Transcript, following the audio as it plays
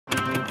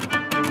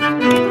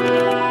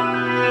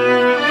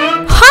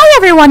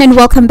everyone and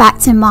welcome back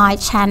to my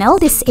channel.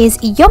 This is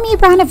Yummy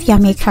brand of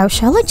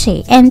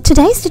Yommycrochetlogy, and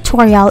today's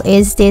tutorial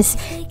is this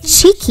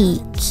cheeky,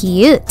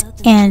 cute,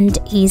 and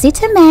easy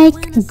to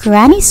make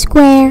granny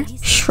square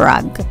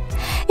shrug.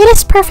 It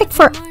is perfect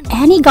for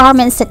any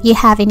garments that you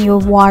have in your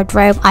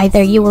wardrobe.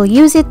 Either you will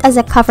use it as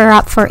a cover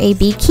up for a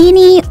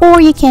bikini, or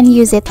you can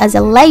use it as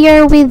a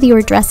layer with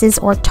your dresses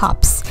or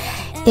tops.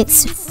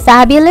 It's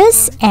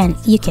fabulous and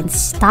you can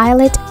style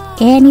it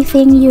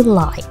anything you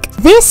like.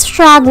 This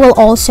shrug will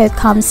also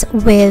comes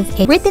with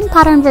a written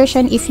pattern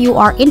version. If you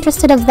are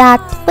interested of that,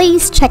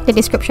 please check the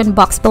description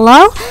box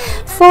below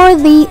for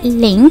the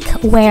link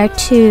where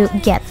to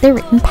get the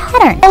written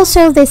pattern.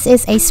 Also, this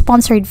is a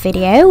sponsored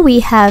video.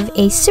 We have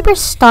a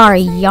superstar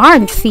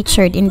yarn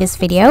featured in this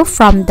video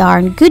from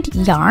Darn Good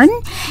Yarn.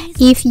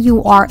 If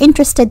you are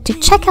interested to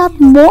check out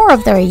more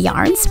of their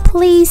yarns,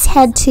 please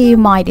head to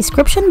my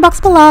description box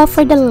below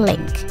for the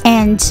link.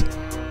 And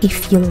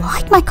if you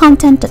like my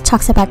content that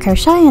talks about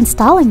crochet and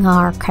styling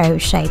our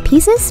crochet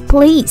pieces,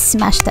 please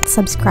smash that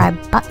subscribe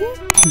button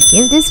and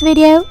give this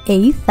video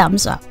a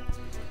thumbs up.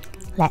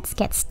 Let's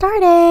get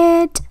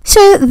started.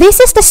 So this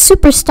is the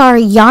superstar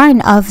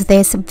yarn of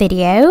this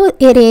video.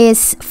 It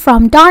is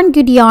from Darn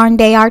Good Yarn.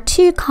 They are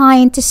too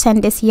kind to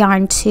send this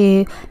yarn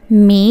to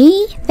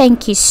me.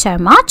 Thank you so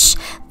much.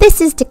 This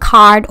is the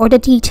card or the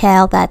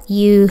detail that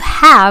you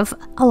have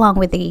along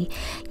with the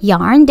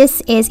yarn.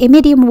 This is a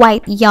medium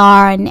white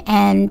yarn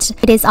and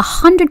it is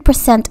 100%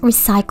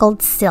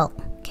 recycled silk.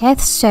 Okay,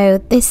 so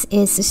this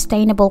is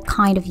sustainable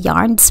kind of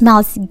yarn. It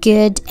smells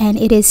good and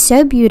it is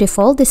so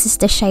beautiful. This is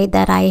the shade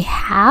that I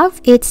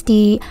have. It's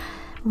the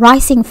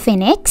Rising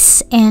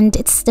Phoenix and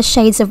it's the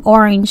shades of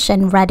orange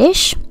and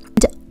reddish.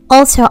 And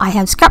also I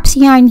have scraps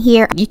yarn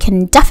here. You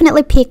can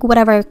definitely pick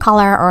whatever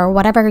color or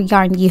whatever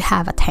yarn you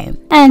have at home.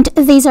 And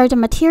these are the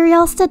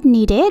materials that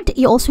needed.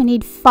 You also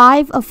need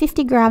 5 of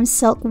 50 gram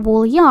silk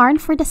wool yarn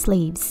for the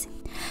sleeves.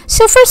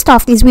 So first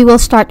off is we will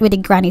start with the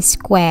granny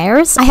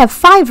squares. I have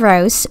 5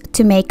 rows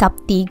to make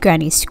up the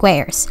granny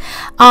squares.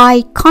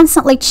 I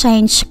constantly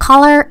change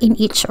color in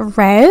each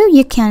row.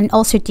 You can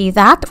also do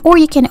that, or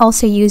you can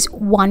also use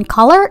one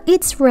color.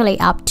 It's really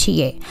up to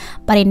you.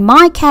 But in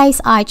my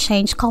case, I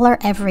change color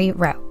every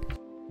row.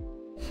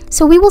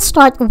 So we will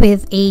start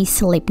with a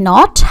slip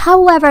knot.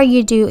 However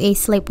you do a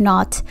slip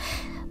knot,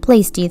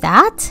 please do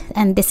that.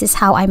 And this is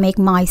how I make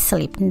my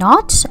slip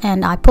knot.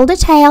 And I pull the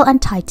tail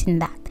and tighten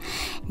that.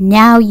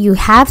 Now you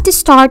have to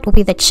start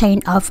with a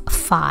chain of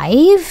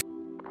 5.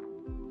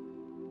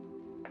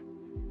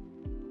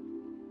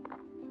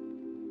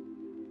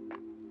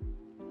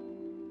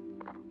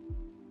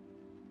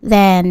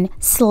 Then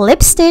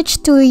slip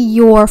stitch to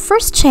your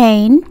first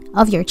chain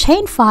of your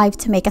chain 5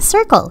 to make a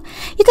circle.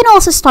 You can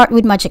also start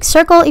with magic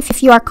circle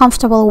if you are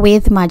comfortable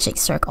with magic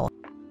circle.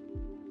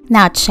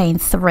 Now chain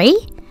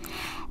 3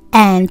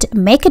 and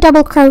make a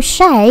double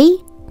crochet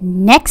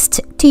next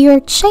to your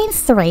chain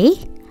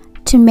 3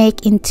 to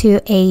make into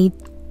a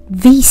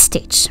V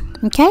stitch.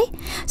 Okay,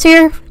 so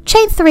your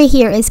chain 3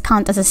 here is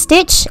count as a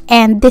stitch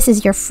and this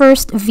is your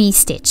first V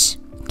stitch.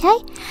 Okay,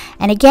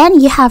 and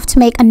again you have to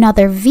make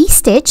another V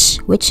stitch,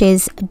 which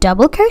is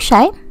double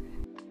crochet,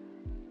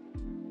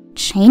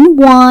 chain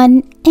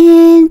 1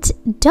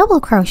 and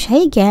double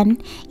crochet again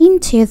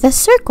into the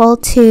circle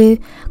to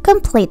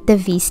complete the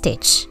V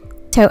stitch.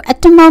 So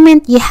at the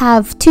moment you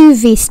have 2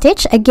 V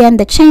stitch. Again,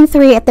 the chain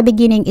 3 at the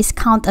beginning is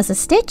count as a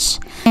stitch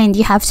and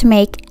you have to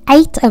make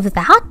 8 of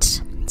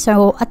that.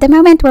 So at the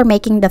moment we're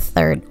making the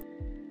 3rd.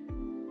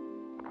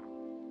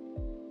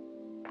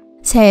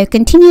 So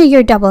continue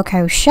your double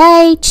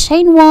crochet,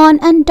 chain 1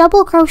 and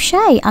double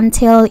crochet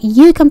until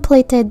you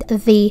completed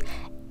the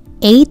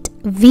 8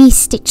 V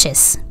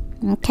stitches.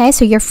 Okay,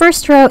 so your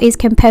first row is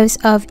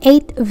composed of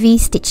 8 V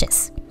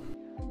stitches.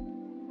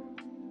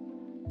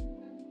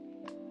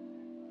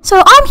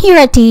 So I'm here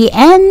at the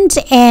end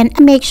and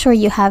make sure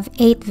you have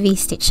 8 V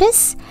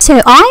stitches.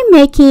 So I'm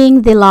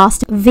making the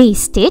last V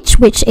stitch,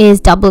 which is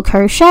double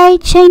crochet,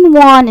 chain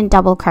 1 and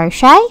double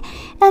crochet,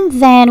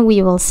 and then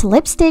we will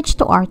slip stitch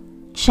to our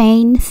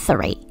chain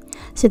 3.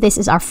 So this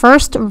is our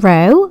first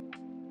row.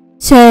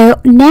 So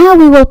now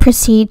we will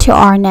proceed to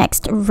our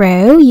next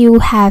row. You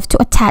have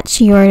to attach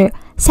your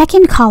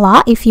second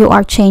color, if you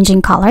are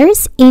changing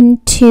colors,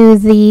 into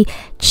the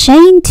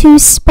chain 2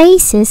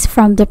 spaces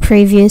from the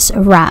previous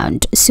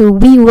round. So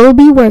we will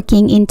be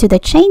working into the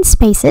chain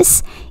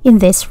spaces in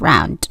this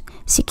round.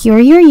 Secure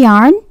your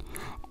yarn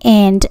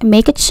and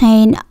make a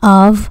chain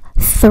of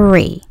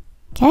 3.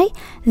 Okay,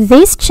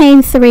 this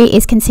chain 3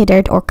 is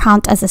considered or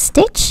count as a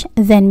stitch.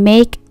 Then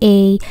make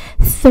a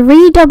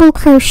 3 double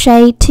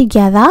crochet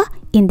together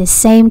in the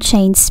same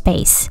chain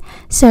space.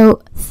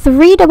 So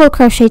 3 double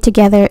crochet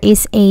together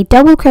is a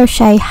double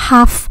crochet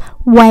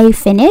halfway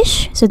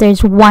finish. So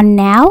there's 1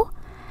 now,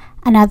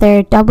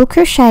 another double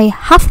crochet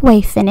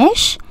halfway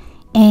finish,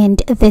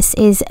 and this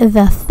is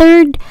the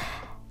 3rd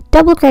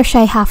double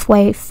crochet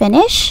halfway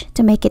finish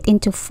to make it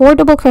into 4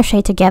 double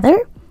crochet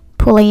together.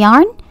 Pull a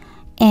yarn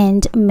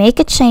and make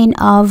a chain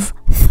of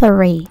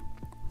 3.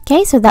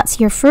 Okay, so that's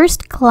your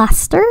first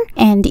cluster,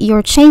 and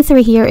your chain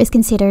 3 here is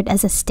considered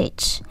as a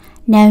stitch.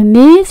 Now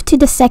move to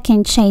the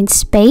second chain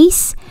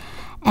space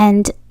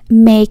and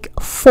make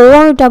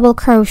 4 double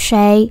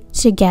crochet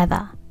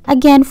together.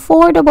 Again,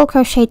 4 double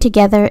crochet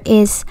together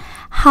is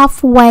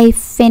halfway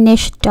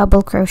finished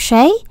double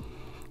crochet.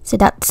 So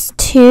that's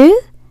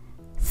 2,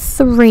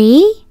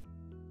 3,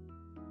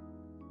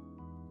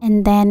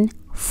 and then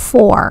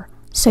 4.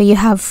 So you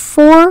have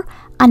 4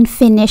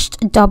 unfinished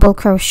double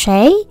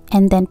crochet,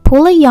 and then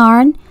pull a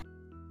yarn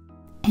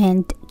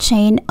and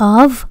chain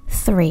of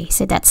 3.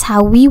 So that's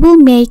how we will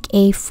make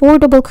a 4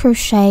 double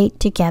crochet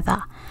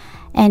together.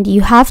 And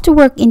you have to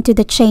work into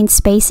the chain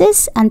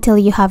spaces until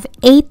you have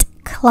 8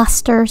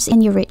 clusters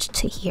and you reach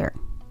to here.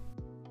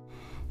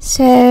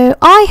 So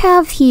I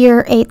have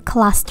here 8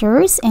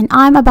 clusters, and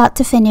I'm about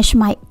to finish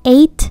my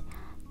 8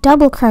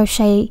 double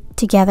crochet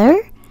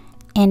together,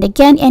 and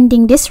again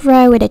ending this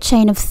row with a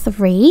chain of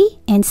 3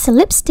 and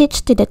slip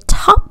stitch to the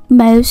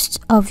topmost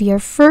of your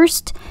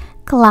first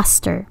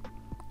cluster.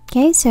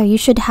 Okay, so you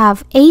should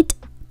have 8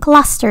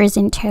 clusters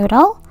in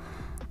total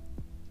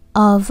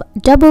of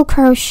double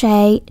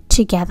crochet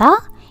together.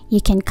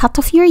 You can cut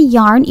off your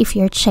yarn if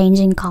you're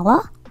changing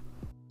color.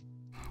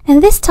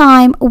 And this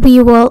time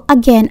we will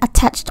again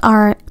attach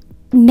our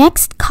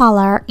next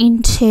color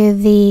into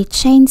the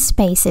chain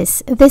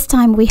spaces. This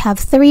time we have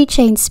 3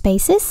 chain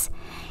spaces,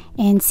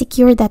 and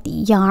secure that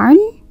yarn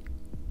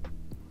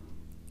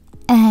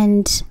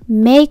and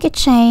make a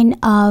chain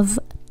of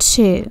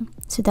 2.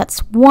 So that's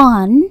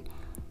 1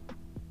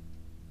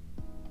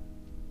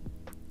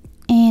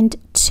 and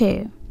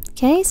 2.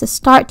 Okay, so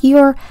start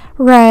your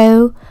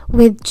row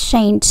with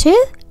chain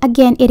 2.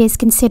 Again, it is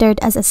considered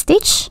as a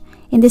stitch.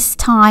 In this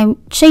time,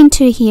 chain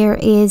 2 here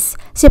is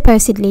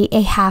supposedly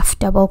a half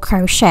double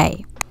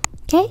crochet.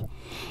 Okay,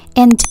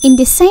 and in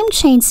the same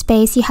chain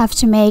space you have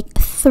to make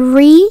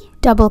 3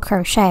 double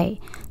crochet.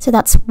 So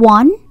that's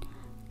 1,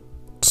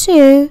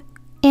 2,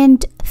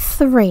 and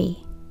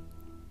 3.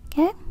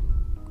 Okay,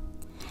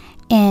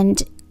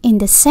 and in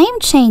the same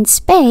chain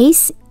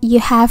space you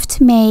have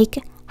to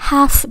make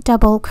half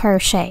double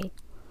crochet.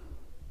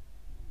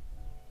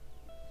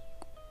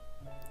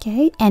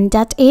 Okay, and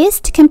that is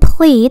to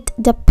complete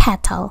the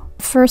petal,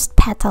 first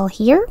petal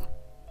here.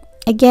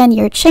 Again,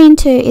 your chain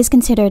 2 is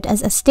considered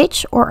as a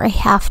stitch or a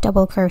half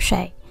double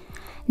crochet.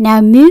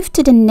 Now move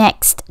to the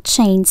next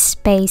chain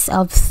space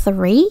of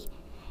 3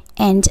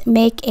 and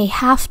make a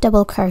half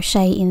double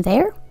crochet in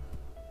there.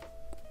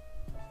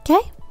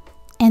 Okay,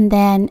 and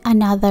then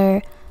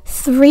another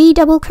 3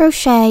 double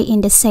crochet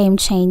in the same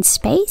chain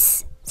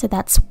space. So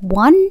that's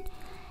 1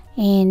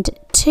 and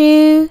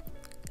 2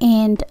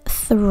 and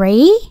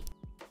 3.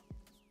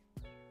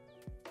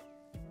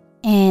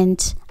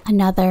 And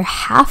another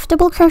half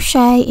double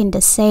crochet in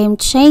the same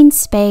chain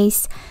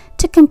space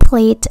to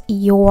complete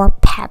your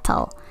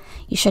petal.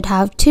 You should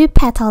have 2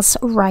 petals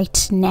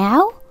right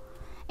now,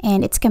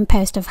 and it's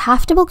composed of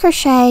half double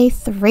crochet,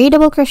 3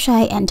 double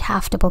crochet, and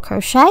half double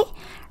crochet.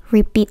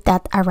 Repeat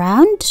that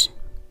around.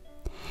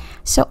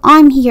 So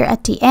I'm here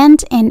at the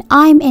end, and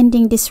I'm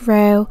ending this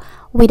row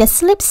with a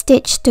slip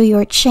stitch to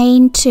your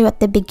chain 2 at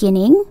the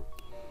beginning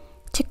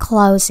to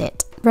close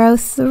it. Row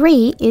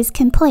 3 is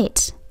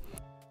complete.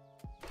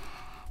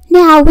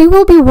 Now we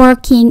will be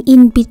working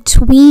in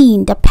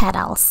between the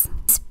petals.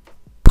 This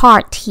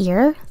part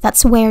here,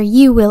 that's where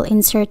you will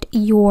insert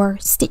your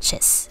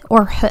stitches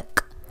or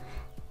hook.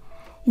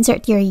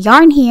 Insert your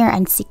yarn here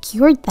and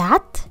secure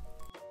that.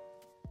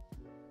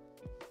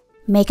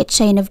 Make a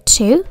chain of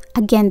 2.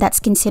 Again,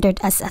 that's considered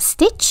as a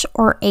stitch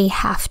or a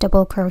half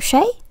double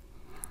crochet.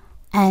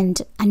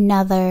 And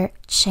another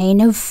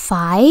chain of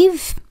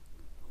 5.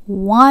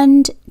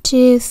 1,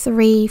 2,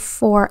 3,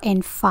 4,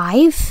 and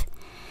 5.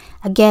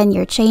 Again,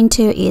 your chain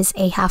 2 is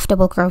a half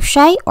double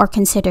crochet or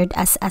considered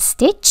as a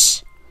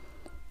stitch.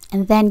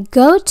 And then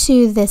go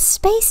to the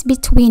space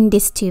between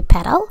these 2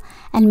 petals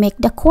and make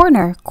the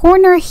corner.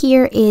 Corner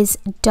here is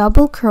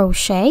double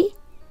crochet.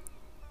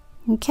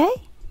 Okay.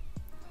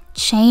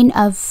 Chain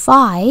of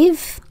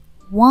 5.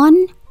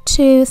 1,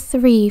 2,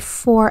 3,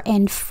 4,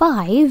 and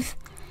 5.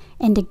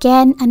 And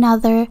again,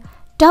 another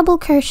double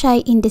crochet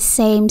in the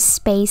same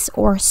space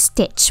or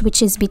stitch,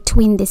 which is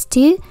between these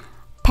 2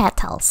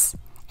 petals.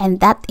 And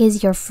that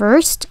is your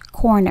first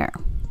corner.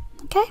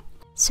 Okay,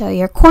 so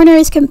your corner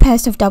is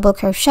composed of double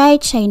crochet,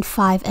 chain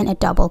 5, and a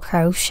double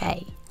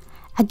crochet.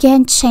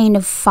 Again, chain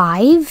of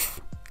 5.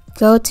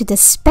 Go to the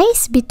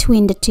space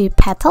between the 2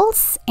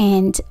 petals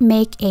and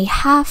make a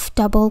half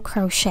double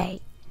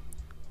crochet.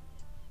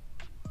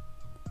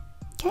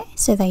 Okay,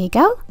 so there you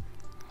go.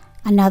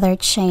 Another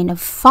chain of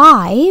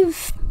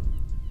 5.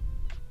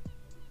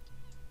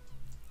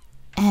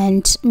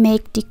 And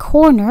make the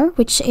corner,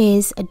 which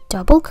is a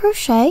double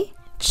crochet,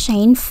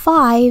 chain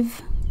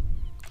 5,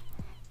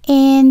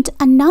 and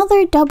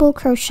another double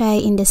crochet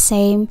in the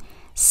same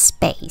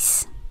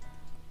space.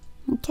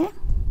 Okay,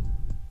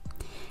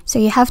 so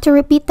you have to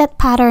repeat that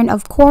pattern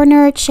of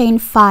corner, chain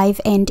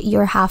 5, and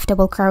your half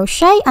double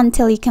crochet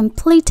until you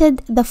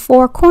completed the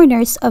 4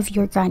 corners of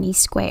your granny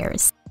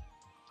squares.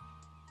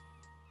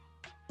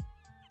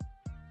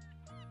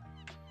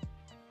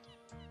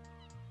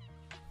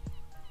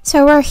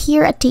 So we're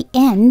here at the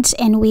end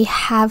and we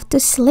have to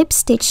slip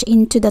stitch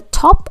into the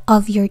top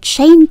of your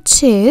chain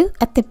 2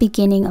 at the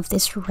beginning of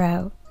this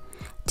row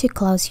to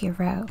close your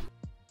row.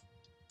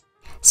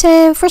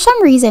 So for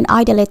some reason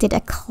I deleted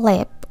a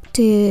clip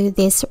to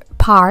this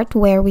part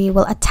where we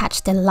will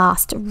attach the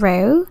last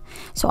row,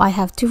 so I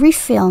have to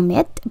refilm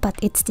it, but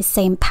it's the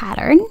same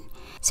pattern.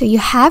 So you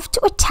have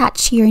to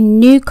attach your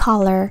new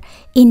color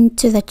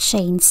into the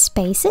chain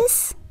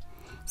spaces,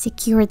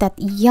 secure that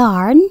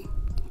yarn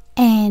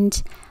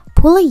and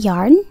pull a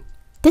yarn,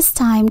 this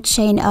time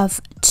chain of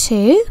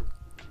 2,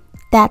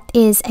 that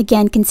is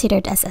again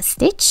considered as a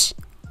stitch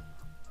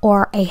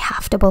or a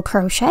half double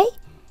crochet,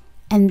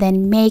 and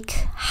then make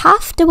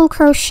half double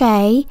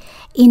crochet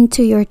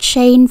into your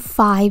chain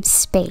 5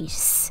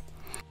 space.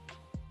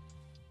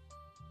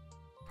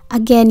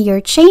 Again, your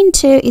chain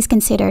 2 is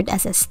considered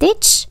as a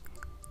stitch,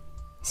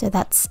 so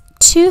that's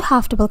 2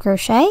 half double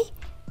crochet,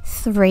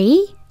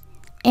 3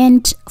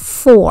 and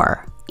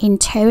 4. In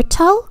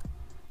total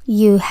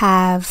you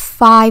have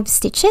 5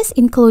 stitches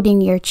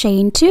including your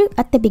chain 2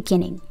 at the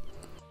beginning.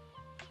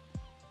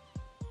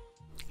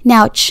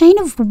 Now chain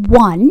of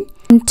 1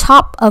 on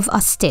top of a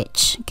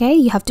stitch. Okay,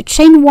 you have to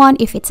chain 1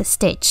 if it's a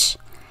stitch,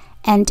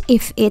 and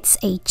if it's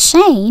a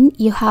chain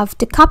you have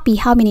to copy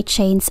how many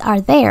chains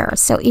are there.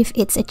 So if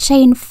it's a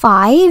chain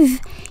 5,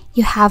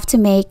 you have to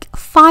make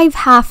 5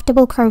 half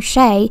double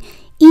crochet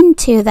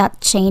into that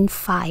chain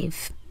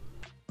 5.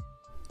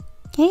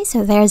 Okay,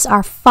 so there's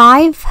our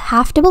 5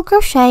 half double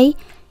crochet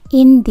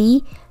in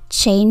the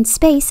chain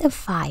space of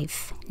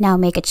 5. Now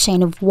make a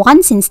chain of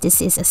 1 since this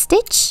is a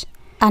stitch,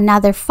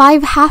 another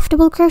 5 half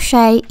double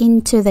crochet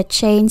into the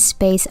chain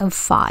space of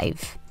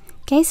 5.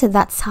 Okay, so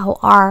that's how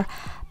our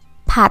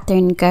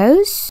pattern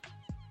goes.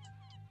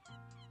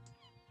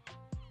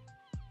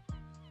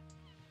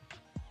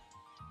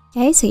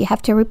 Okay, so you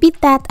have to repeat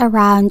that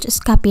around.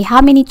 Just copy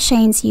how many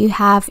chains you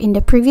have in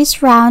the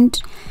previous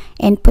round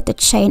and put the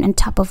chain on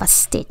top of a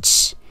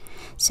stitch.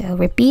 So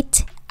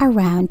repeat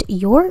around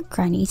your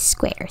granny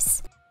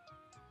squares.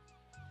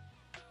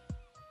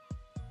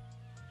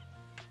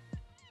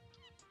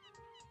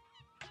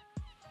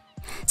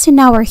 So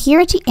now we're here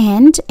at the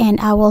end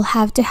and I will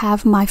have to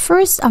have my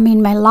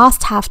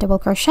last half double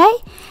crochet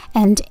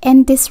and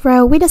end this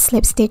row with a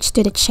slip stitch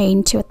to the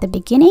chain 2 at the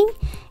beginning,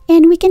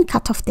 and we can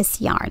cut off this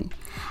yarn.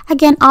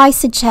 Again, I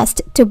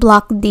suggest to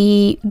block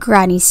the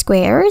granny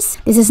squares.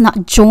 This is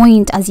not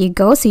joined as you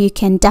go, so you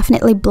can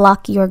definitely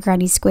block your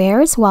granny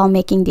squares while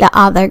making the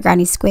other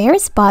granny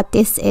squares, but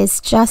this is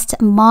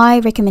just my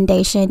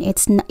recommendation.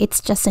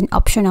 It's just an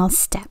optional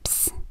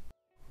steps.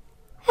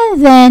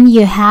 And then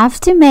you have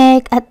to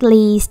make at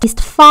least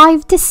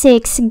 5 to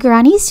 6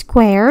 granny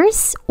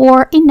squares,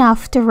 or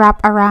enough to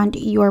wrap around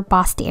your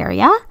bust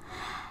area.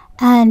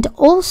 And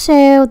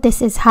also,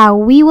 this is how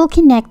we will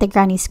connect the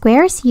granny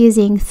squares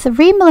using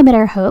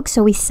 3mm hook.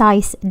 So we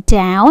size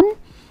down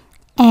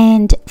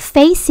and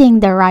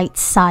facing the right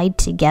side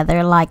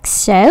together like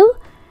so.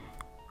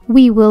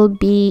 We will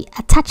be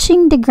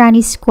attaching the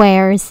granny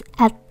squares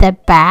at the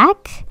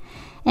back.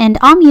 And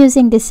I'm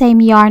using the same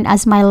yarn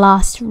as my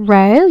last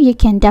row. You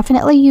can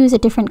definitely use a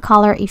different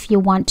color if you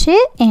want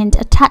to, and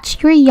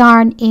attach your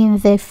yarn in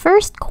the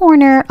first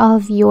corner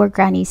of your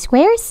granny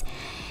squares,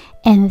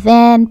 and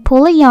then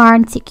pull a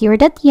yarn, secure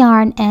that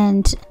yarn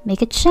and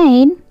make a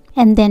chain,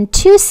 and then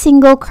 2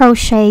 single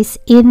crochets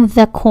in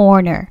the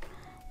corner.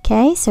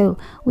 Okay, so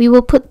we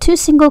will put 2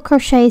 single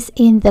crochets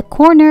in the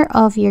corner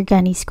of your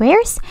granny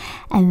squares,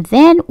 and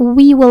then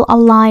we will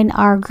align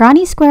our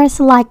granny squares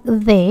like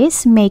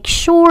this. Make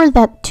sure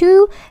that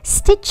 2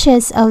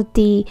 stitches of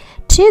the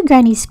 2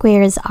 granny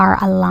squares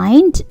are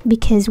aligned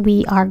because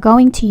we are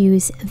going to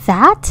use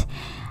that,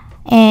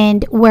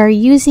 and we're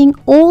using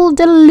all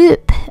the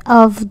loop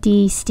of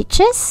the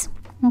stitches.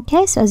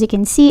 Okay, so as you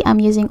can see, I'm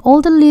using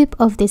all the loop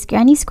of this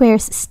granny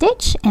squares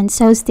stitch, and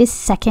so is this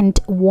second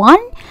one,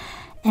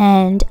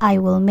 and I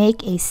will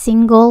make a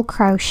single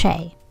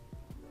crochet.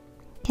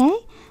 Okay,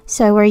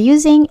 so we're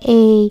using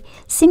a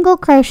single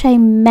crochet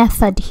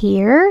method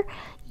here,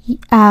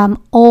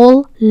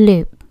 all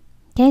loop.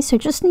 Okay, so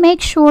just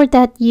make sure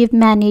that you've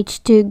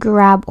managed to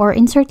grab or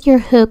insert your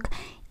hook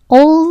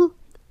all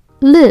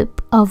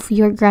loop of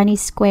your granny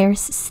squares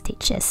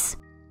stitches.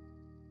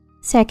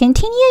 So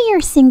continue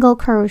your single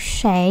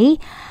crochet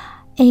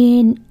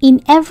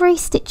in every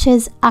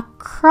stitches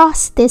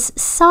across this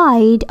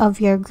side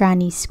of your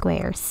granny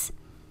squares.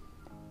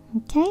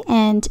 Okay,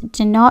 and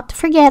do not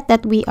forget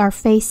that we are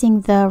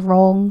facing the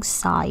wrong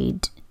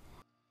side.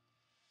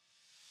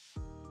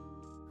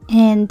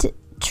 And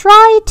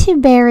try to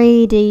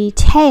bury the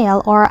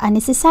tail or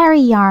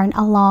unnecessary yarn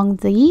along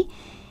the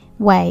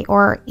way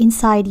or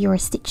inside your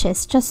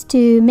stitches, just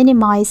to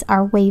minimize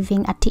our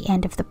waving at the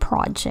end of the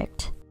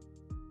project.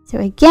 So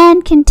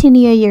again,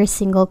 continue your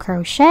single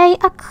crochet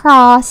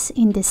across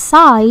in the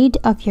side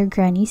of your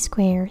granny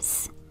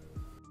squares.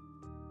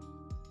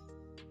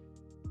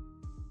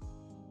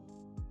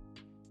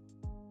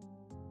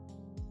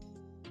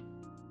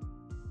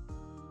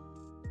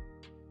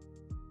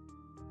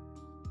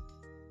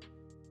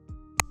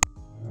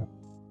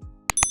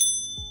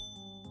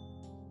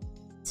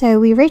 So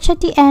we reach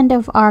at the end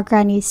of our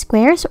granny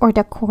squares or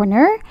the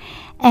corner,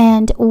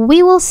 and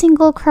we will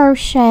single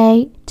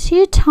crochet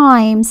 2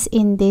 times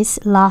in this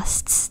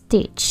last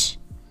stitch.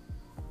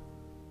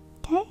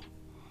 Okay,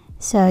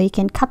 so you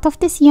can cut off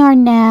this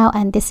yarn now,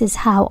 and this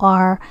is how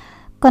our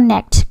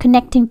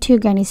connecting 2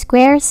 granny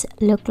squares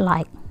look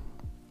like.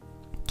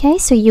 Okay,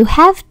 so you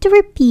have to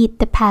repeat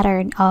the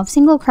pattern of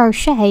single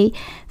crochet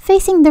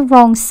facing the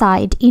wrong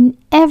side in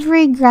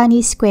every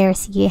granny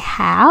squares you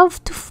have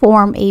to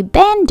form a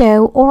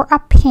bandeau or a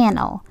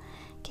panel.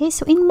 Okay,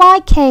 so in my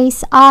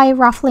case, I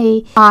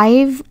roughly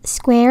 5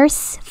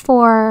 squares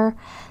for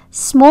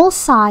small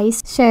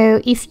size.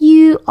 So if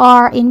you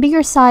are in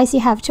bigger size,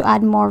 you have to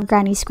add more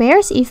granny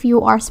squares. If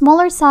you are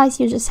smaller size,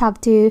 you just have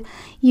to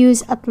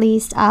use at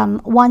least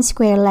 1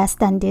 square less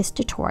than this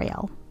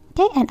tutorial.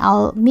 Okay, and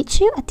I'll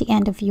meet you at the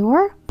end of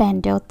your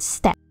bandeau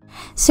step.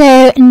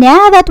 So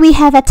now that we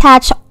have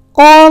attached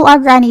all our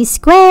granny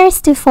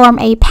squares to form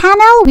a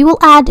panel, we will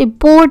add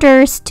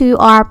borders to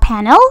our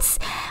panels.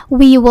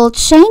 We will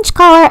change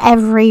color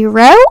every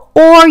row,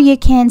 or you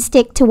can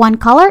stick to one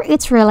color.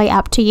 It's really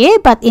up to you,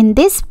 but in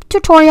this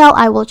tutorial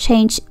I will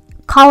change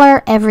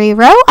color every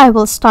row. I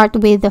will start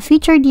with the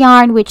featured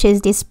yarn, which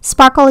is this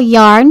sparkle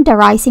yarn, the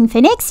Rising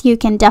Phoenix. You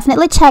can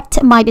definitely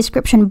check my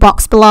description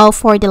box below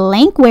for the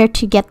link where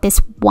to get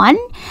this one,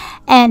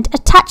 and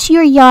attach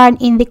your yarn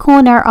in the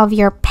corner of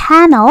your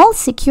panel.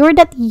 Secure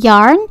that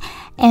yarn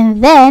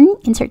and then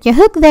insert your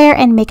hook there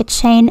and make a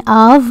chain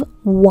of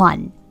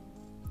 1.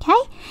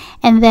 Okay,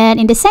 and then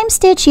in the same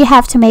stitch you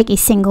have to make a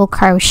single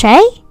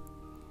crochet,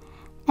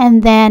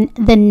 and then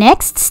the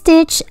next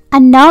stitch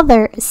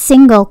another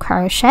single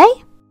crochet.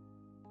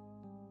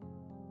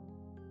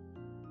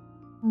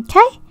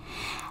 Okay,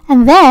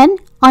 and then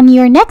on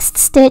your next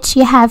stitch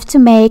you have to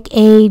make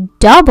a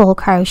double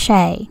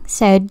crochet.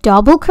 So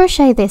double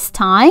crochet this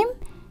time,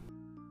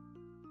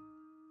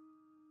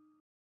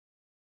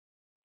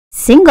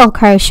 single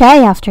crochet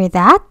after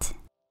that,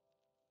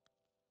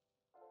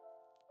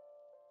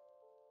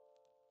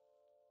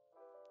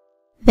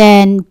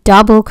 then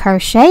double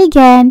crochet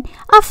again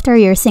after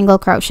your single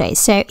crochet.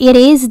 So it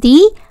is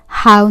the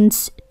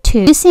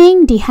houndstooth,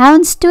 using the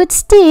houndstooth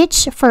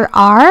stitch for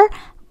our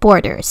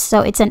borders.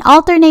 So it's an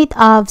alternate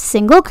of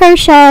single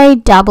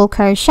crochet, double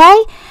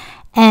crochet,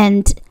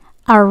 and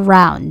a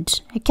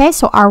round. Okay,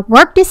 so our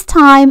work this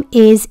time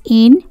is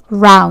in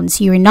rounds.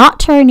 You're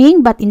not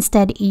turning, but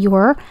instead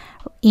you're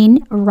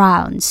in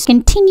rounds.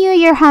 Continue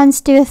your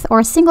houndstooth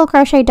or single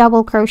crochet,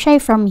 double crochet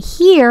from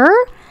here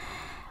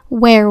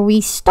where we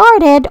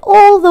started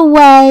all the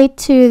way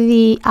to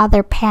the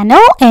other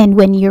panel, and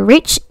when you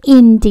reach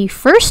in the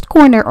first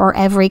corner or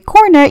every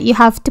corner, you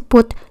have to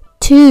put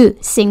 2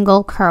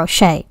 single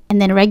crochet,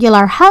 and then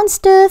regular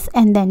houndstooth,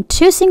 and then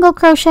 2 single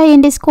crochet in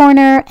this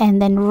corner,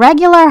 and then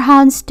regular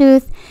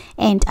houndstooth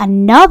and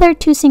another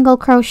 2 single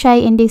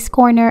crochet in this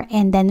corner,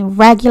 and then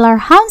regular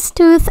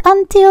houndstooth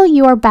until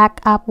you're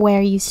back up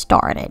where you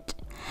started.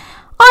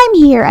 I'm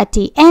here at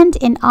the end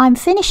and I'm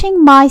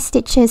finishing my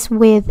stitches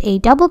with a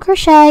double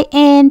crochet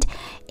and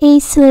a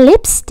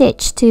slip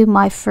stitch to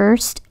my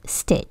first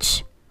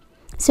stitch.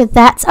 So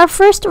that's our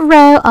first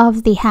row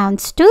of the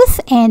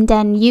houndstooth, and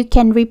then you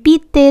can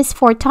repeat this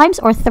 4 times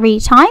or 3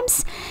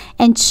 times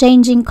and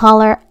changing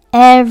color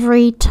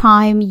every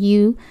time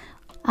you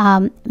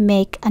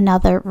make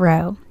another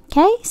row.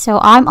 Okay, so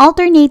I'm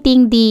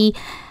alternating the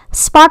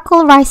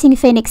sparkle Rising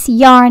Phoenix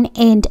yarn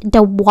and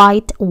the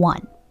white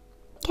one.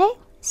 Okay,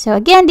 so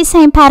again the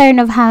same pattern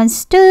of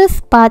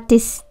houndstooth but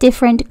this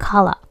different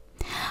color.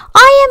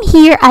 I am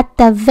here at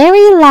the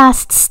very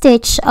last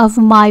stitch of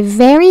my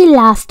very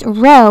last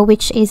row,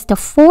 which is the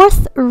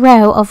 4th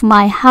row of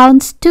my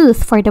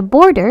houndstooth for the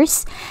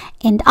borders,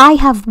 and I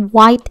have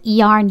white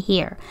yarn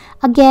here.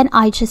 Again,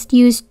 I just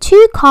used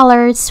 2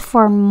 colors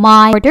for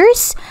my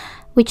borders,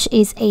 which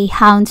is a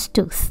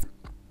houndstooth,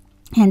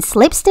 and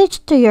slip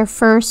stitch to your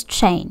first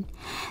chain.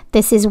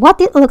 This is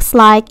what it looks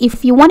like.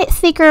 If you want it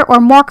thicker or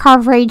more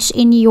coverage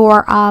in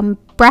your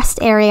breast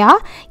area,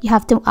 you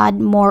have to add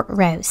more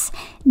rows.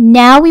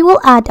 Now we will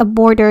add a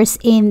borders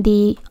in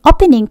the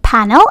opening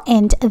panel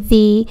and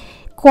the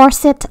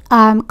corset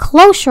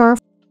closure.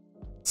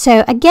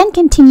 So again,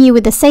 continue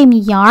with the same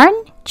yarn,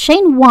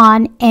 chain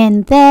 1,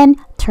 and then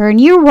turn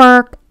your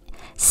work,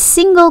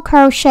 single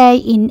crochet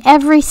in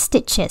every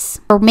stitches.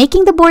 We're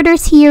making the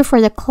borders here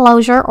for the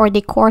closure or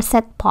the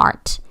corset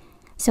part.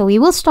 So we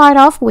will start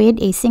off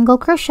with a single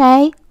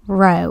crochet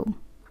row.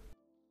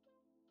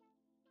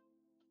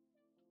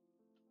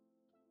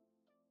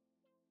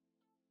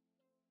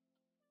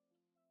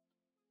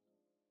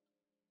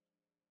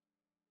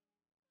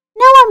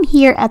 Now I'm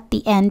here at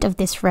the end of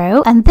this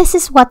row, and this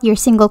is what your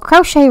single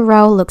crochet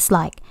row looks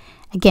like.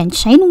 Again,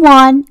 chain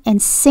 1 and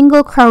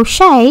single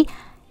crochet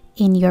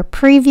in your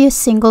previous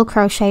single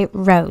crochet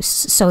rows.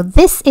 So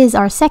this is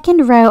our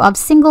second row of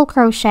single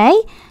crochet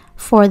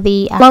for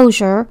the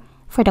closure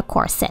for the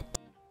corset.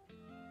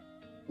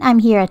 I'm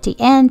here at the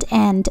end,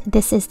 and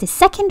this is the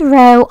second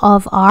row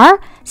of our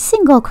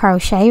single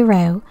crochet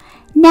row.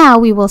 Now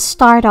we will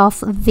start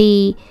off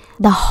the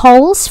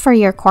holes for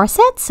your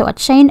corset. So a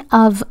chain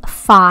of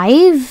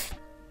 5.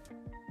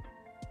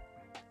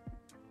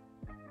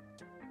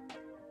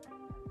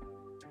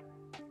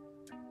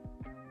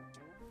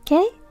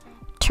 Okay,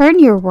 turn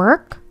your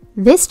work.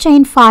 This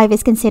chain 5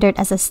 is considered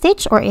as a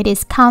stitch, or it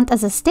is count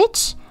as a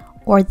stitch,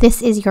 or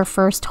this is your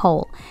first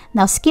hole.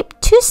 Now skip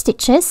 2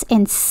 stitches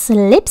and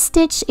slip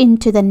stitch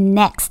into the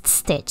next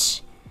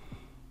stitch.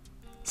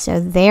 So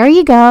there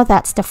you go,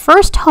 that's the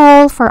first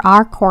hole for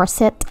our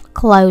corset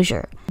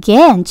closure.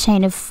 Again,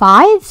 chain of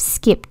 5,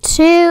 skip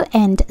 2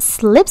 and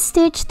slip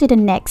stitch to the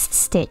next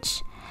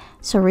stitch.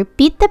 So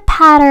repeat the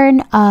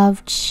pattern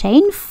of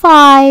chain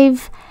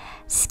 5,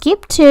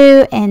 skip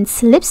 2 and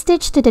slip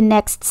stitch to the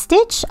next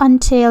stitch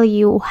until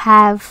you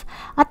have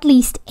at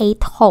least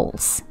 8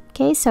 holes.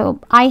 Okay, so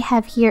I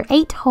have here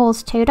 8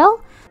 holes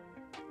total.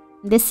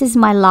 This is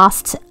my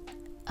last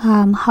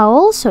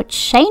hole, so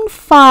chain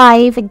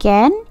 5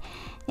 again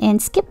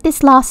and skip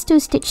this last 2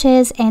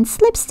 stitches and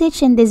slip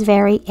stitch in this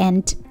very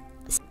end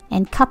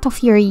and cut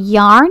off your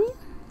yarn.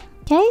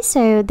 Okay,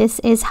 so this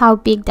is how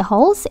big the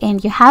holes,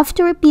 and you have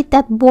to repeat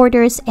that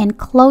borders and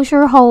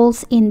closure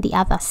holes in the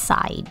other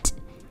side.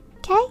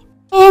 Okay,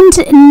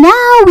 and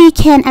now we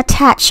can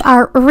attach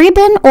our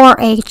ribbon or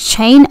a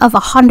chain of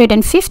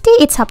 150.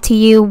 It's up to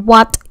you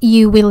what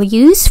you will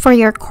use for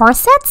your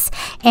corsets,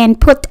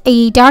 and put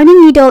a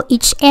darning needle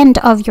each end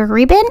of your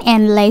ribbon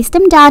and lace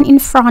them down in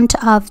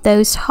front of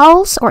those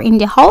holes or in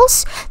the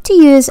holes to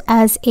use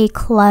as a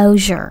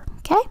closure.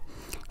 Okay,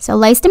 so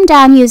lace them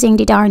down using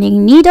the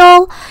darning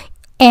needle,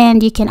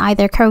 and you can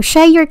either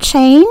crochet your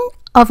chain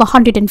of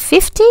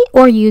 150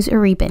 or use a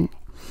ribbon.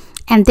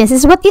 And this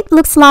is what it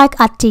looks like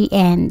at the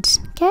end.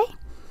 Okay,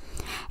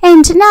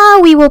 and now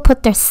we will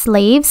put the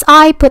sleeves.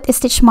 I put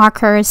stitch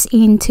markers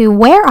into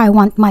where I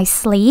want my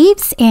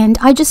sleeves, and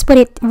I just put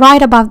it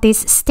right above this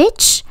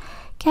stitch.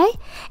 Okay,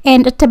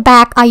 and at the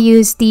back I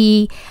use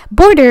the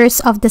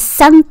borders of the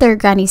center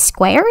granny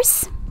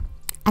squares.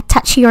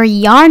 Attach your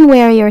yarn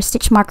where your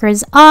stitch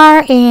markers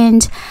are,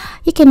 and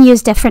you can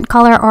use different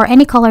color or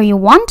any color you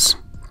want.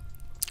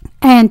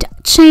 And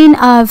chain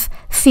of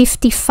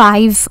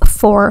 55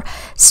 for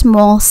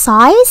small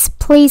size.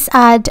 Please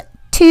add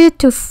 2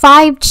 to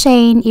 5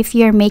 chain if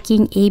you're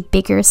making a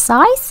bigger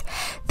size.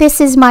 This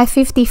is my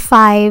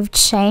 55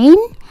 chain,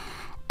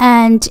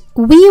 and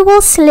we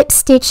will slip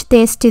stitch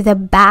this to the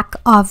back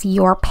of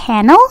your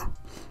panel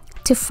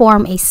to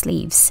form a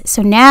sleeves.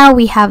 So now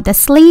we have the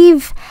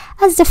sleeve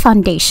as the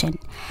foundation.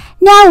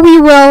 Now we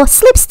will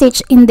slip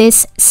stitch in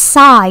this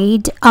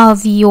side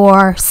of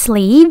your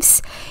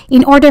sleeves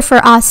in order for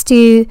us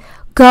to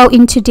go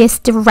into this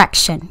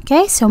direction.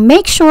 Okay, so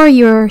make sure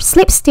your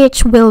slip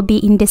stitch will be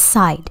in this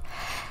side.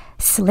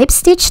 Slip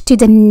stitch to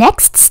the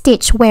next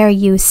stitch where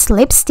you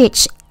slip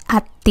stitch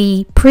at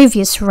the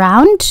previous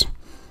round.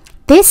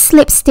 This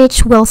slip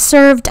stitch will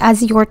serve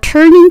as your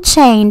turning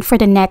chain for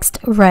the next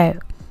row.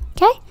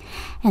 Okay,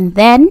 and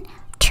then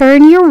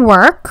turn your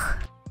work,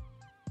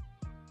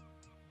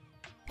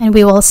 and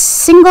we will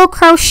single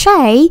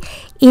crochet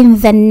in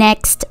the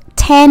next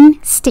 10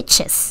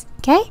 stitches.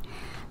 Okay,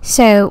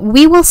 so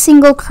we will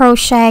single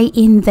crochet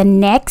in the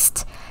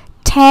next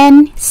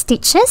 10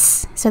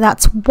 stitches. So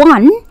that's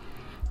 1,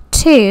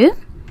 2,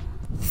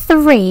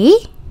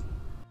 3,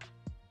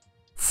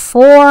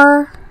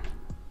 4,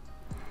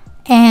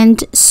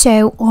 and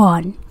so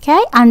on.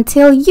 Okay,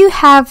 until you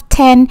have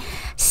 10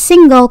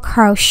 single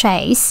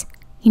crochets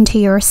into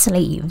your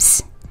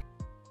sleeves.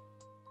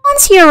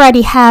 Once you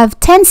already have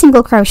 10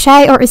 single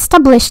crochet or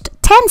established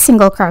 10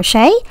 single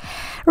crochet,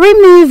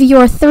 remove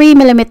your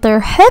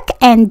 3mm hook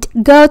and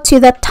go to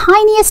the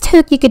tiniest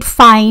hook you could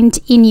find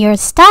in your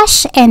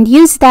stash and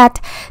use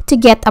that to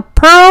get a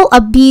pearl,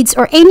 a beads,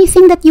 or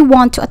anything that you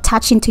want to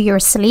attach into your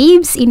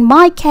sleeves. In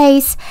my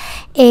case,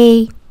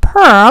 a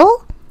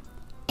pearl,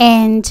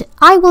 and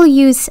I will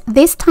use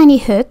this tiny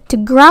hook to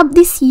grab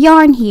this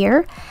yarn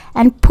here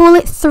and pull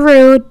it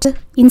through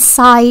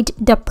inside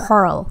the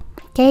pearl.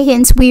 Okay,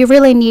 hence we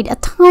really need a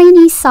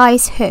tiny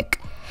size hook.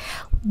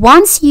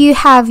 Once you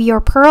have your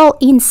pearl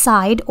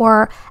inside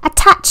or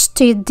attached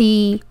to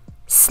the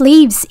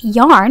sleeves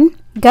yarn,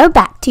 go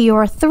back to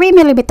your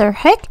 3mm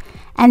hook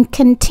and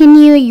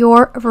continue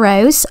your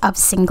rows of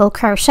single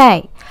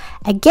crochet.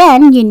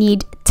 Again, you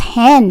need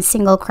 10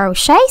 single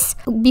crochets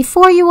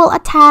before you will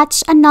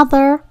attach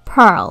another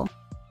pearl.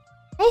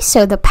 Okay,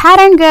 so the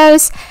pattern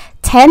goes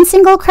 10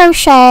 single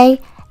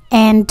crochet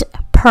and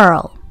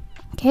pearl.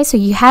 Okay, so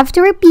you have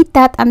to repeat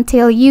that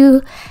until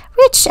you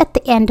reach at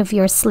the end of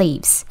your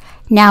sleeves.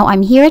 Now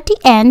I'm here at the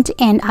end,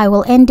 and I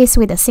will end this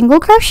with a single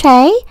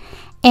crochet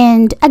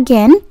and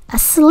again a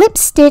slip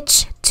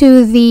stitch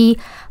to the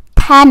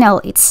panel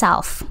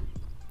itself.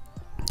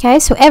 Okay,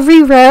 so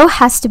every row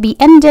has to be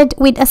ended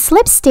with a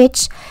slip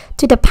stitch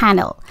to the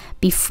panel.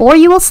 Before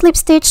you will slip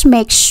stitch,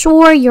 make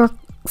sure your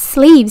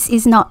sleeves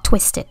is not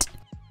twisted.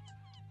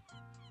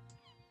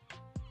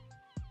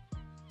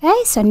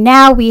 Okay, so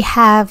now we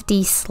have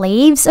the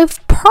sleeves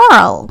of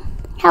pearl.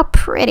 How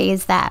pretty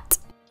is that?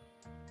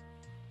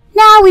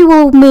 Now we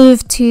will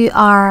move to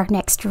our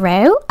next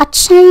row, a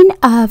chain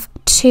of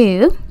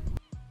 2.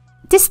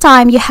 This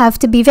time you have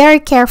to be very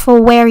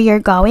careful where you're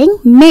going.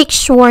 Make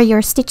sure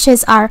your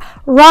stitches are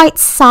right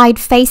side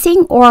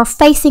facing or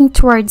facing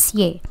towards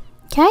you.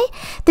 Okay,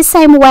 the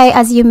same way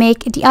as you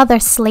make the other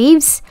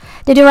sleeves.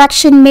 The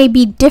direction may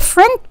be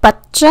different,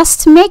 but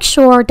just make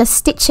sure the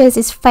stitches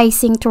is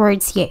facing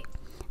towards you.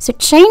 So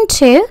chain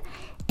 2,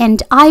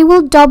 and I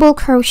will double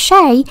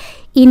crochet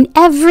in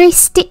every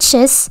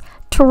stitches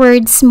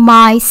towards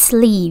my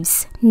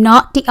sleeves,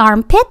 not the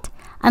armpit,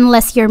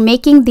 unless you're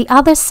making the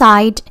other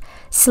side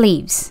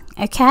sleeves.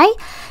 Okay,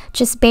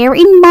 just bear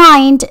in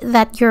mind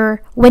that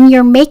when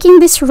you're making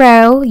this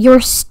row, your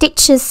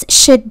stitches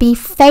should be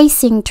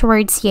facing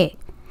towards you.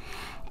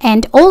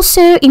 And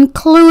also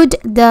include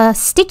the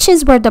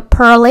stitches where the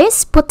purl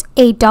is. Put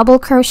a double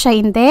crochet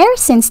in there,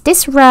 since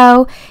this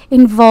row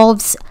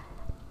involves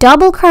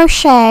double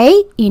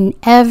crochet in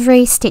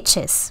every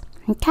stitches.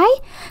 Okay,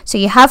 so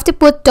you have to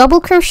put double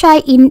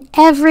crochet in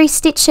every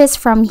stitches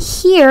from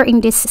here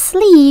in these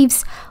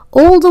sleeves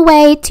all the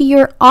way to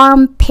your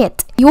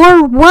armpit.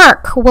 Your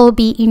work will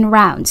be in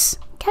rounds.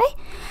 Okay,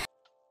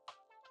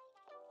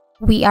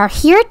 we are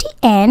here at the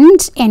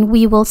end, and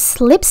we will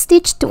slip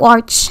stitch to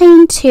our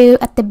chain 2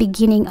 at the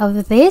beginning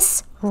of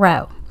this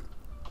row.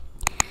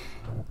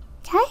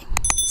 Okay,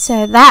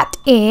 so that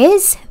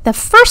is the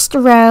first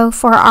row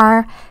for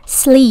our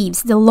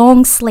sleeves, the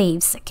long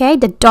sleeves. Okay,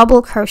 the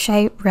double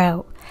crochet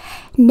row.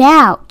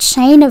 Now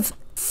chain of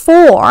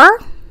 4,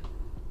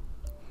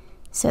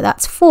 so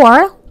that's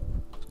 4.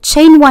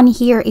 Chain 1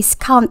 here is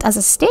count as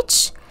a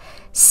stitch.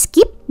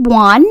 Skip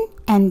 1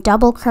 and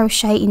double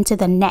crochet into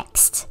the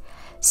next.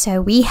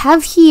 So we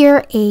have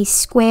here a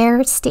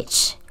square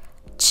stitch.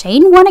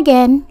 Chain 1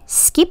 again,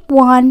 skip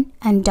 1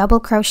 and double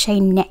crochet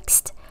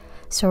next.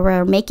 So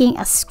we're making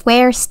a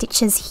square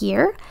stitches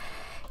here.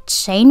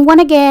 Chain 1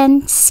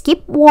 again,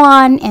 skip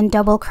 1 and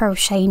double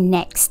crochet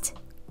next.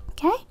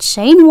 Okay,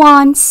 chain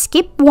 1,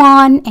 skip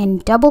 1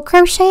 and double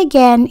crochet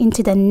again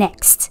into the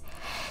next.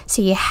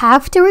 So you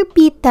have to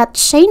repeat that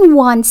chain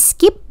 1,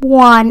 skip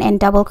 1 and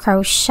double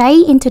crochet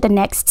into the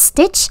next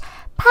stitch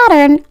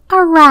pattern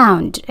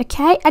around.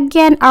 Okay,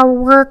 again our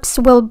works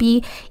will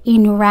be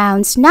in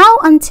rounds now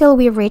until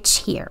we reach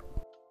here.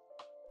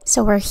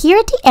 So we're here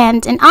at the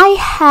end, and I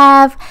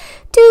have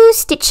 2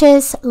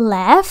 stitches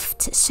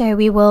left, so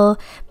we will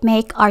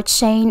make our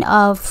chain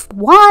of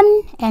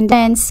 1 and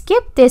then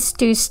skip these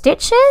 2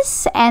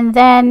 stitches and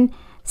then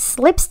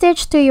slip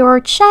stitch to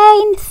your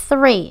chain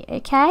 3.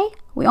 Okay,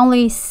 we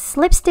only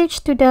slip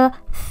stitch to the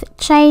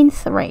chain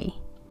 3.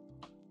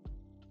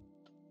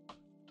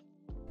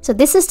 So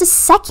this is the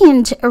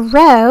second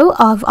row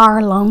of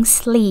our long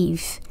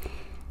sleeve.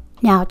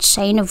 Now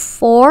chain of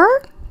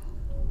 4,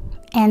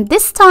 and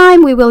this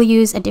time we will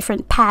use a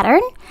different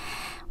pattern.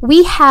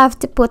 We have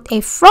to put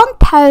a front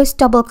post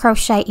double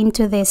crochet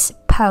into this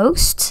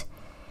post.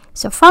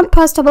 So front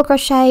post double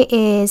crochet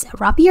is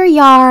wrap your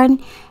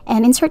yarn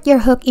and insert your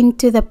hook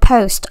into the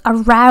post,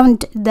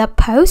 around the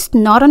post,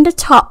 not on the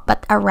top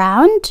but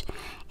around,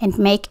 and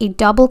make a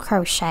double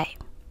crochet.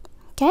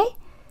 Okay,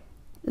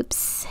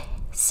 oops.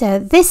 So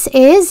this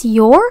is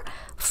your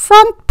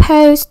front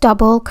post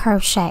double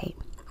crochet.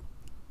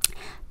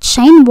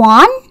 Chain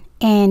 1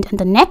 and in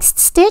the next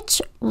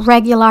stitch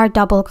regular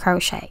double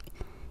crochet.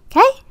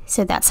 Okay,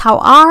 so that's how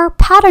our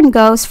pattern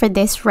goes for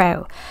this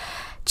row.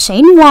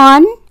 Chain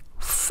 1,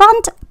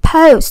 front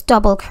post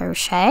double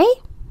crochet,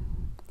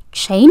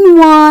 chain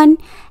 1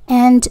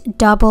 and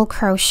double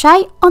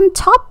crochet on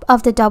top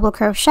of the double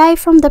crochet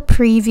from the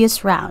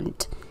previous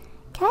round.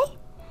 Okay,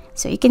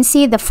 so you can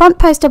see the front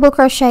post double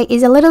crochet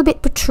is a little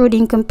bit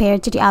protruding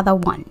compared to the other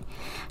one.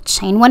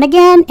 Chain 1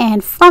 again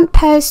and front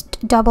post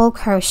double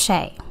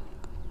crochet.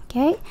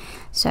 Okay,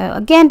 so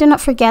again, do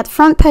not forget,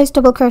 front post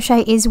double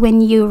crochet is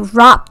when you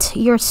wrapped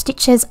your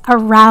stitches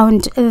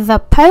around the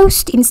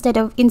post instead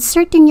of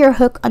inserting your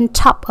hook on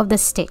top of the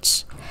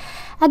stitch.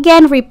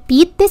 Again,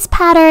 repeat this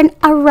pattern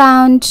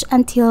around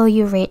until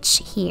you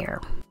reach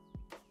here.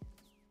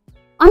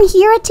 I'm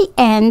here at the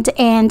end,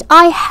 and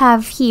I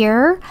have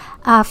here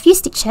a few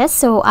stitches,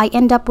 so I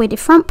end up with the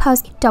front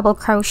post double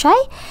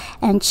crochet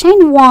and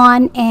chain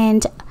 1,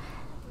 and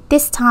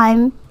this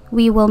time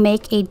we will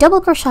make a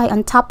double crochet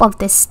on top of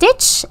this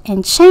stitch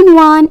and chain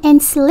 1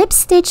 and slip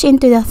stitch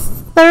into the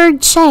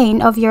third chain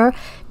of your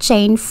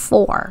chain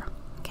 4.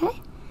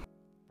 Okay,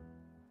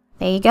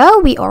 there you go.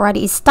 We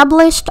already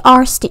established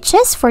our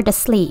stitches for the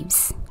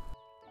sleeves.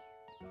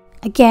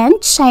 Again,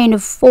 chain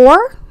of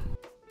 4.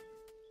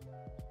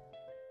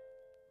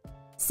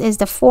 This is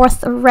the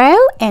 4th row,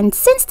 and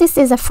since this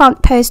is a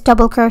front post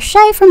double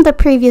crochet from the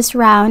previous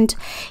round,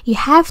 you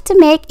have to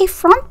make a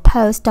front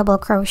post double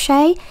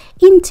crochet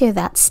into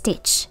that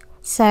stitch.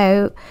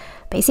 So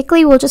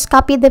basically we'll just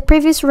copy the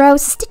previous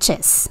row's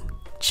stitches.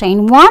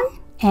 Chain 1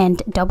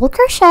 and double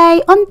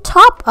crochet on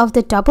top of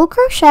the double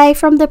crochet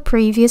from the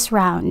previous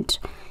round.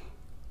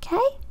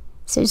 Okay,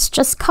 So it's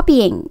just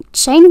copying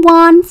chain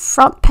 1,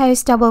 front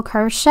post double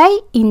crochet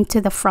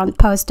into the front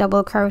post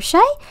double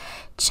crochet,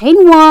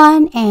 chain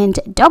 1 and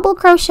double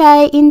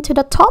crochet into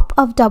the top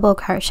of double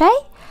crochet,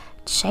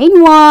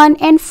 chain 1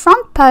 and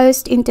front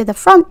post into the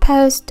front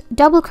post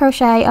double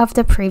crochet of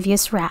the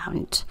previous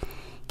round.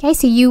 Okay,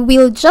 so you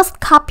will just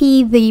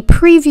copy the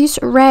previous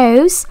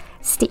row's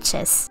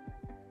stitches.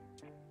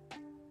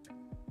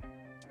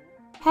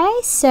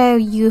 Okay, so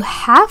you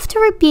have to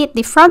repeat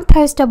the front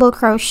post double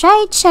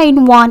crochet,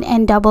 chain 1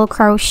 and double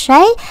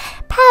crochet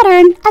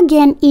pattern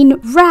again in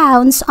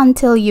rounds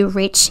until you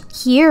reach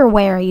here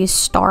where you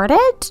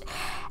started.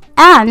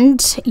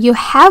 And you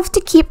have to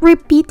keep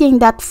repeating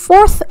that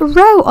fourth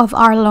row of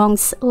our long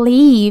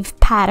sleeve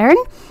pattern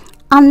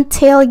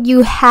until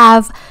you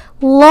have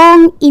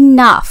long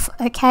enough.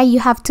 Okay, you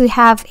have to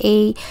have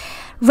a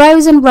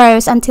rows and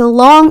rows until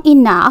long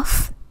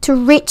enough to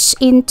reach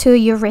into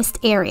your wrist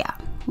area.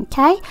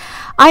 Okay,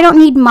 I don't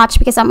need much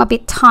because I'm a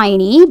bit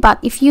tiny, but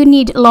if you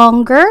need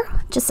longer,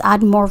 just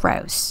add more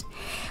rows.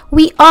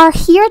 We are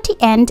here at the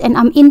end and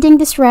I'm ending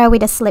this row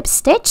with a slip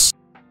stitch.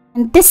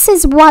 And this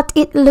is what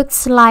it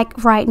looks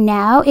like right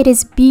now. It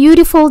is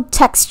beautiful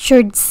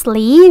textured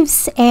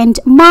sleeves and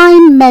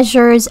mine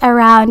measures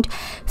around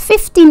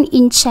 15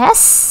 inches.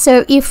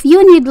 So if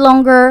you need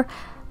longer,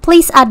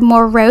 please add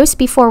more rows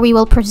before we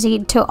will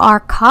proceed to our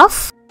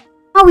cuff.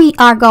 Now we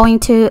are going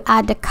to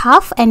add the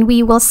cuff and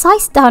we will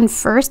size down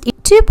first in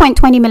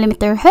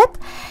 2.20mm hook,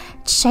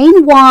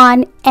 chain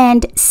 1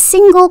 and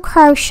single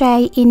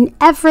crochet in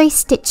every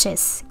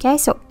stitches. Okay,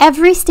 so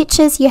every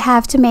stitches you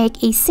have to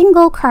make a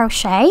single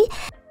crochet.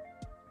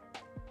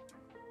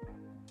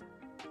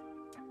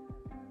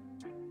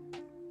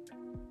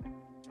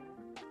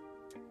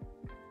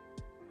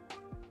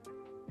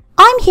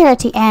 I'm here at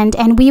the end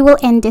and we will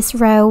end this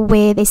row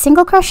with a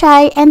single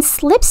crochet and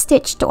slip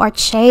stitch to our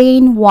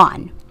chain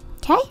 1.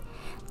 Okay,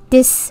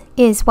 this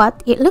is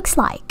what it looks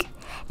like.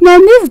 Now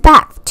move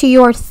back to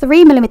your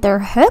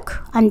 3mm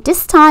hook and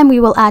this time we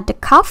will add the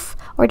cuff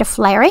or the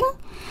flaring,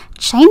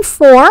 chain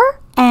 4,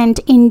 and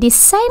in the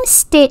same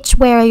stitch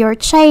where your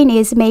chain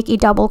is, make a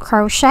double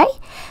crochet.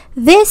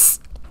 This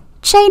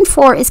chain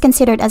 4 is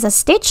considered as a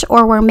stitch,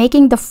 or we're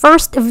making the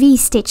first V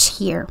stitch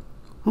here.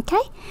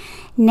 Okay,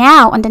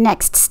 now on the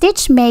next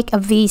stitch make a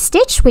V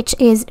stitch, which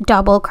is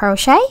double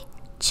crochet,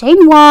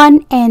 chain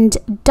 1 and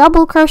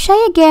double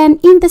crochet again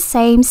in the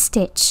same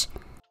stitch.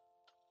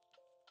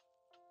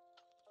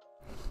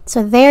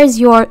 So there's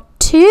your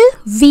 2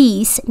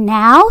 V's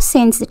now,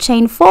 since the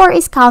chain 4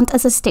 is counted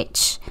as a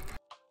stitch.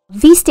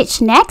 V stitch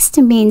next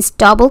means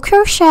double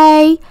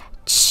crochet,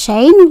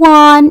 chain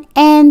 1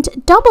 and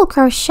double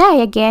crochet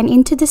again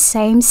into the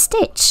same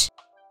stitch.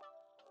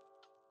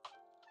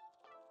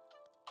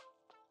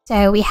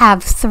 So we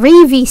have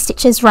 3 V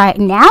stitches right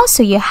now,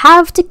 so you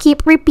have to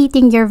keep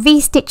repeating your V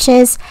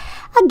stitches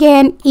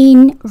again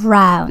in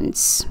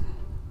rounds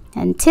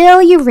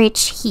until you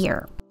reach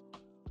here.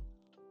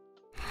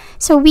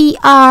 So we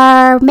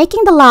are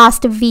making the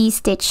last V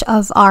stitch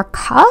of our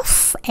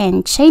cuff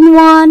and chain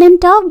 1 and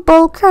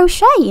double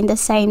crochet in the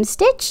same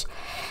stitch,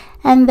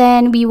 and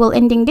then we will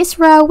ending this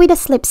row with a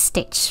slip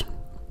stitch.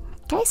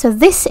 Okay, so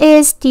this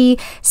is the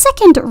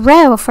second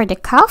row for the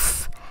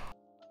cuff.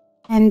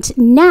 And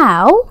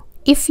now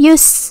if you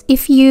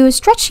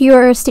stretch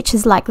your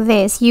stitches like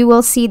this, you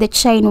will see the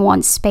chain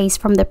 1 space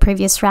from the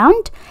previous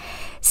round.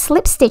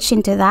 Slip stitch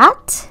into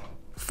that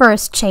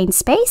first chain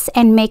space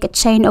and make a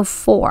chain of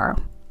 4.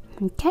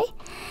 Okay,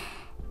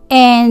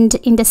 and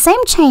in the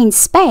same chain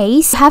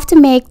space you have to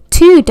make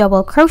 2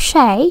 double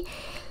crochet,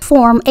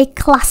 form a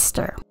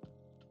cluster.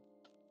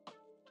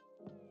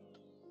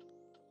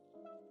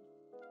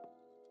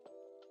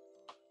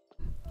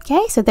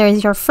 Okay, so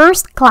there's your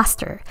first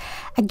cluster.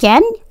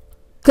 Again,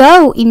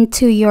 go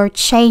into your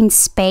chain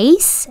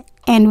space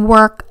and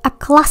work a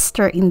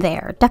cluster in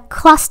there. The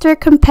cluster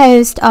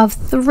composed of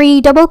 3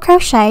 double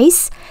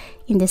crochets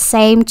in the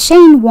same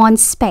chain 1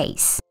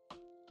 space.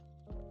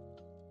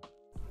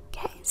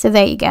 So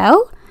there you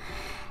go,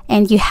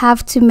 and you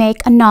have to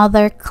make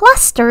another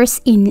clusters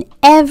in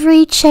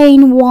every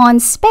chain 1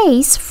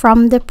 space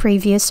from the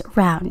previous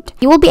round.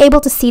 You will be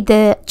able to see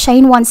the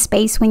chain 1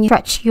 space when you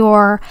stretch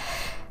your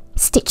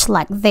stitch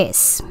like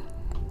this.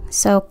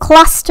 So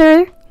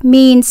cluster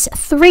means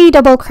 3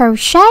 double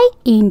crochet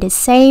in the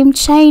same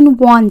chain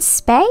 1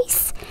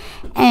 space,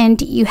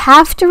 and you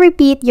have to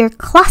repeat your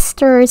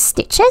cluster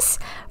stitches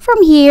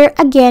from here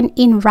again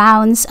in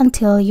rounds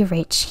until you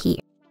reach here.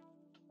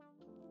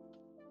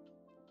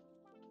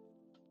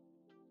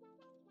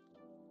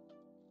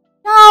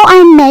 Now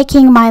I'm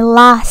making my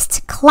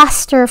last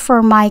cluster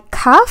for my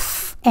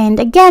cuff, and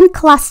again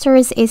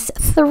clusters is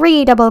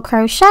 3 double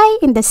crochet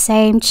in the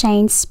same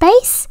chain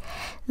space,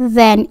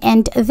 then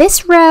end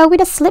this row with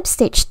a slip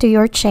stitch to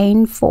your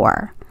chain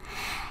 4.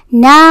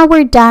 Now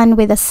we're done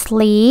with the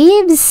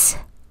sleeves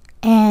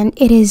and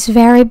it is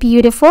very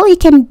beautiful. You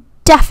can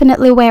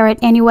definitely wear it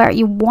anywhere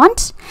you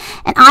want,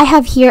 and I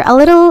have here a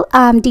little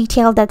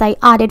detail that I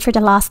added for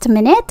the last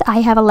minute.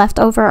 I have a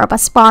leftover of a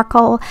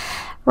sparkle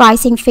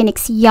Rising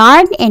Phoenix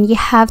yarn, and you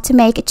have to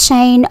make a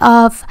chain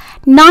of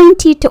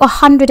 90 to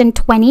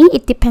 120.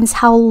 It depends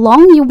how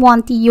long you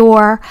want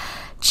your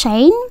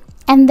chain.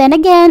 And then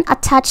again,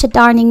 attach a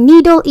darning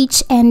needle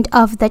each end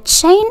of the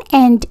chain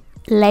and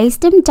lace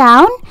them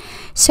down.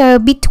 So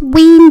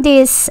between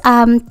this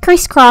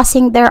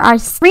crisscrossing, there are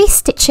 3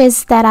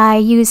 stitches that I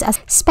use as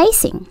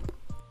spacing.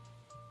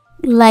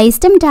 Lace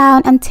them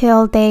down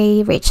until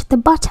they reach the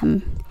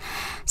bottom.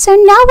 So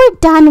now we're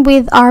done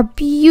with our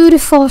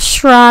beautiful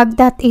shrug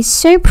that is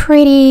so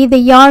pretty. The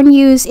yarn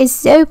use is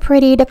so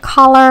pretty, the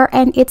color,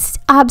 and it's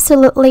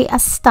absolutely a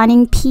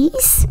stunning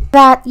piece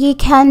that you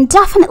can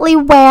definitely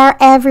wear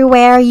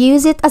everywhere.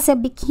 Use it as a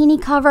bikini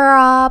cover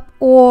up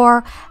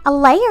or a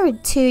layer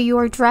to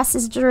your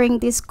dresses during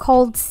this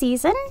cold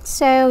season.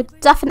 So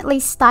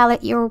definitely style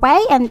it your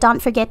way, and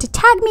don't forget to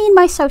tag me in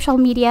my social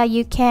media.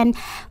 You can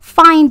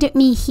find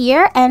me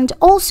here, and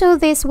also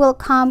this will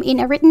come in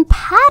a written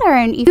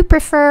pattern. If you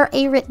prefer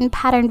a written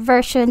pattern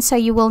version so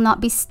you will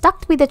not be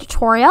stuck with the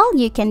tutorial,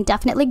 you can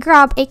definitely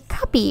grab a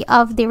copy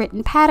of the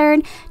written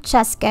pattern.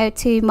 Just go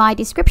to my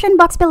description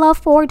box below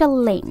for the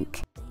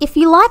link. If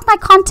you like my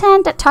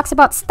content that talks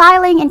about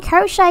styling and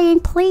crocheting,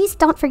 please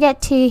don't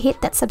forget to hit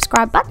that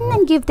subscribe button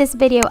and give this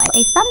video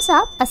a thumbs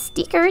up, a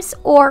stickers,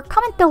 or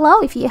comment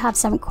below if you have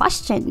some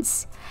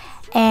questions.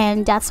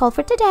 And that's all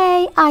for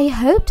today. I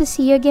hope to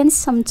see you again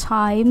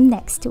sometime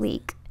next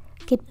week.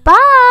 Goodbye!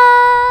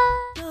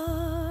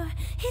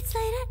 It's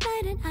late at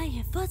night and I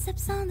hear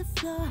footsteps on the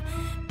floor.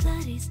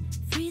 Blood is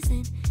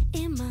freezing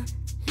in my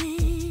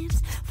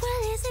lips.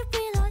 Well, is it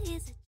real?